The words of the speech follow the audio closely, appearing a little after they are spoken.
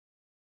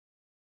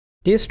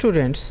Dear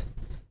students,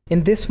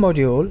 in this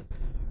module,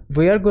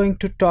 we are going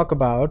to talk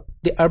about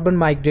the urban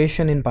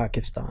migration in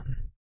Pakistan.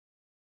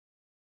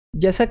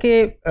 जैसा कि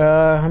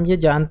हम ये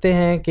जानते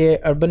हैं कि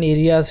अर्बन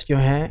एरियाज़ जो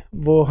हैं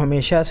वो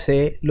हमेशा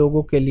से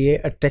लोगों के लिए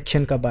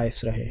अट्रैक्शन का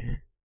बायस रहे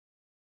हैं,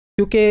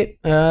 क्योंकि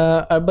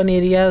urban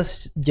areas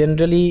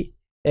generally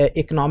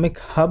economic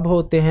hub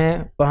होते हैं।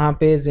 वहाँ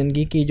पे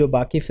ज़िंदगी की जो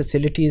बाकी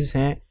फैसिलिटीज़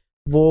हैं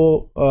वो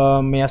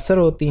मैसर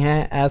होती हैं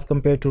as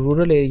compare to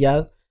rural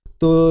areas.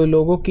 तो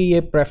लोगों की ये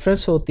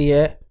प्रेफरेंस होती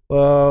है,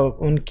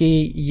 उनकी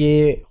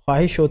ये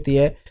ख्वाहिश होती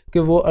है कि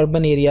वो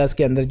अर्बन एरियाज़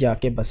के अंदर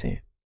जाके बसें।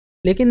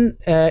 लेकिन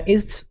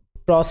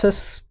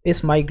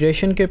इस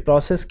माइग्रेशन के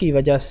प्रोसेस की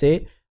वजह से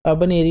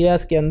अर्बन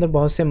एरियाज़ के अंदर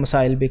बहुत से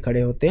मसाइल भी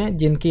खड़े होते हैं,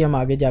 जिनकी हम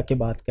आगे जाके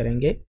बात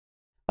करेंगे।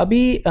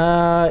 अभी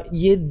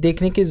ये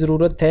देखने की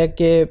ज़रूरत है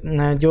कि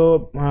जो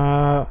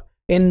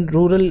इन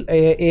रूरल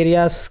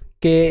एरियाज़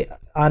के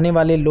आने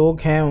वाले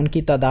लोग हैं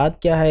उनकी तादाद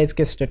क्या है,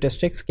 इसके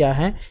स्टेटिस्टिक्स क्या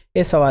हैं,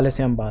 इस हवाले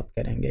से हम बात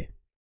करेंगे।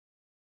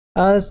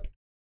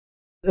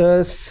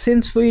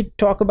 Since we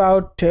talk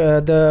about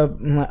the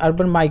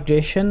urban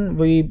migration,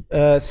 we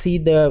see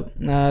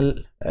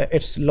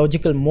its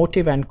logical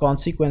motive and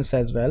consequence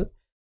as well.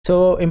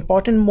 So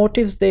important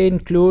motives, they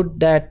include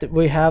that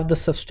we have the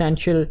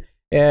substantial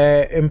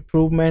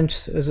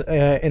improvements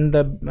in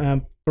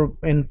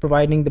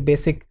providing the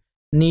basic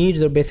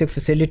needs or basic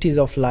facilities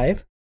of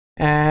life.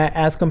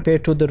 As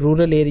compared to the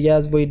rural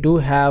areas, we do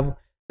have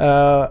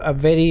a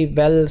very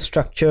well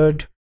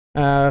structured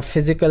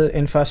physical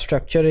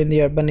infrastructure in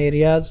the urban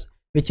areas,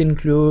 which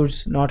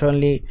includes not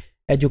only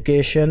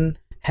education,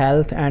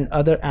 health, and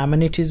other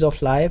amenities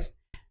of life,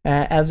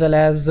 as well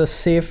as the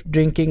safe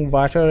drinking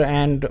water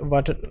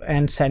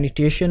and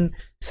sanitation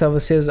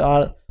services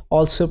are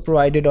also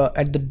provided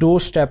at the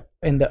doorstep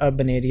in the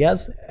urban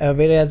areas,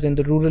 whereas in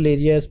the rural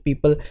areas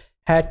people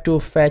had to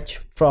fetch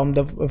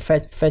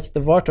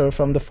the water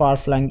from the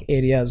far-flung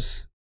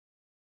areas.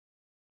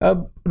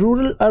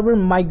 Rural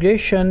urban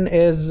migration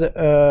is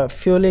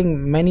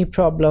fueling many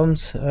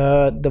problems.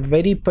 The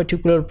very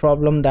particular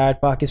problem that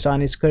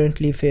Pakistan is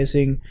currently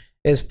facing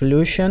is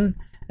pollution,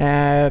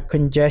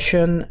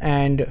 congestion,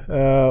 and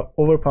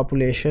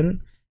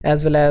overpopulation,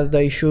 as well as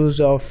the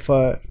issues of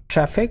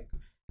traffic.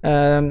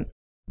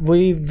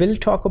 We will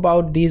talk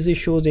about these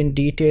issues in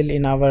detail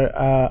in our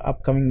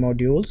upcoming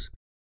modules.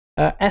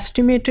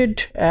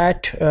 Estimated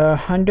at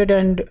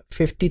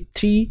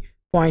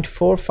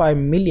 153.45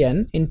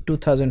 million in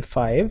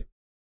 2005,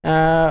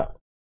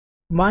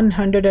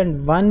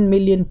 101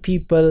 million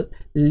people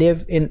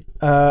live in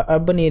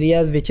urban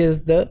areas, which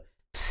is the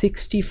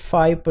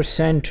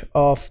 65%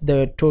 of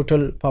the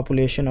total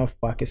population of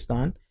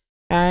Pakistan,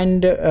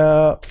 and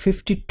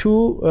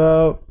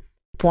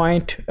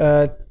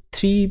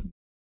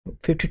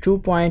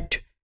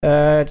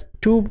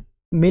 52.2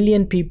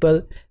 million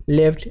people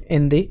lived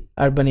in the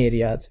urban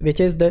areas, which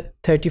is the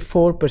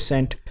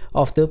 34%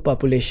 of the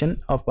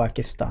population of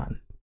Pakistan.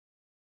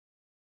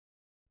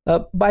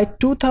 By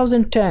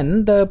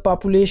 2010, the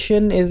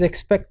population is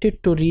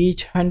expected to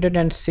reach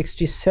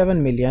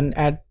 167 million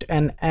at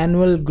an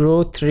annual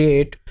growth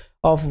rate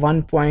of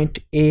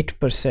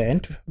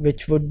 1.8%,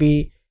 which would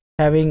be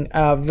having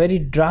a very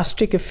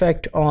drastic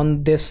effect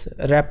on this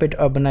rapid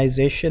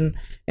urbanization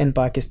in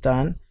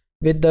Pakistan,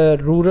 with the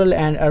rural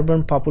and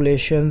urban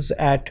populations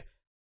at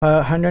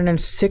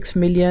 106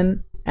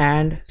 million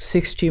and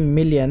 60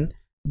 million,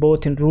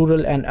 both in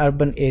rural and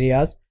urban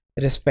areas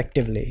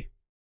respectively.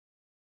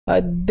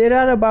 There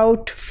are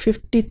about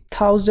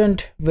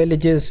 50,000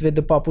 villages with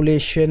the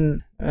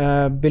population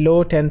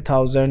below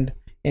 10,000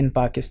 in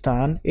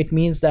Pakistan. It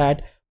means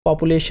that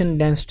population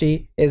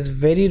density is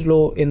very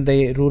low in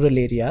the rural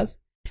areas,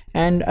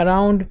 and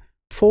around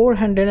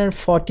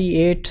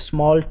 448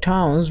 small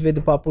towns with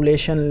a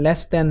population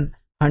less than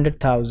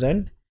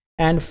 100,000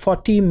 and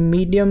 40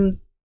 medium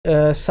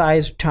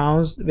sized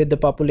towns with the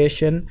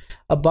population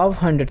above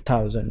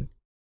 100,000.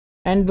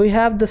 And we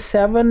have the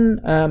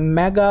 7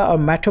 mega or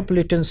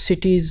metropolitan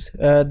cities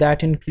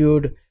that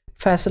include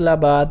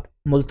Faisalabad,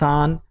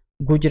 Multan,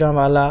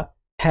 Gujranwala,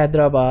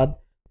 Hyderabad,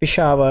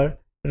 Peshawar,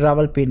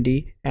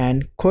 Rawalpindi,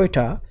 and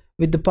Quetta,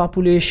 with the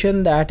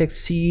population that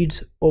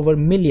exceeds over a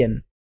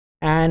million,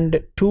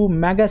 and 2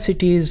 mega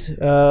cities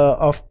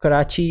of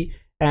Karachi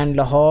and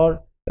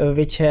Lahore,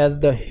 which has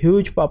the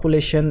huge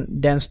population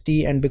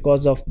density, and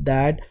because of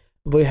that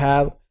we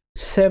have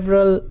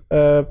several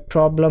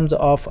problems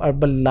of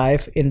urban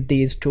life in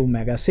these 2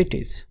 mega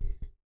cities.